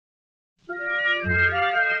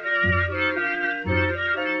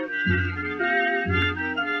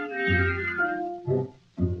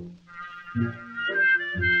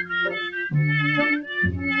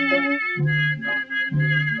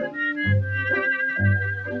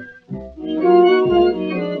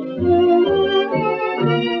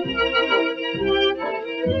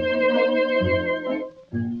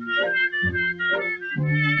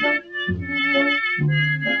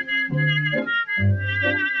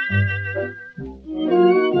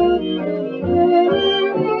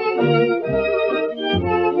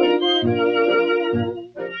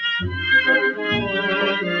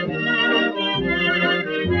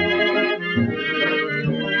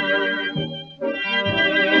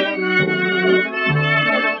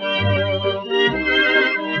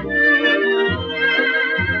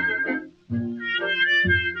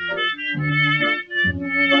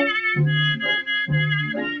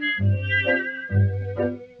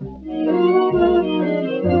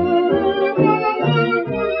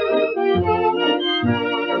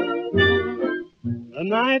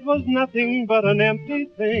was nothing but an empty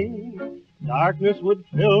thing. Darkness would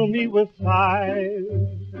fill me with sighs.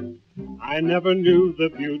 I never knew the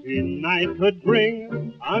beauty night could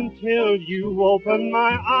bring until you opened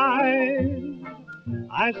my eyes.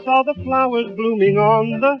 I saw the flowers blooming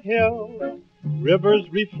on the hill, rivers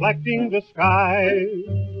reflecting the skies.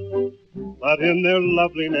 But in their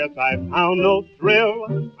loveliness I found no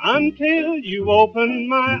thrill until you opened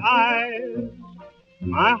my eyes.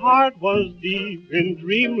 My heart was deep in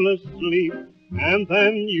dreamless sleep, and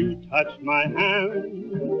then you touched my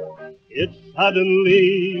hand. It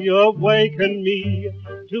suddenly awakened me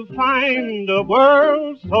to find a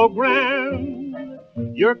world so grand.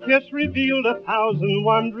 Your kiss revealed 1,000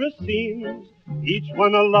 wondrous scenes, each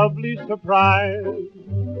one a lovely surprise.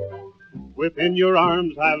 Within your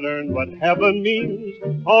arms I learned what heaven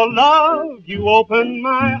means. Oh, love, you opened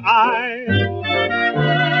my eyes.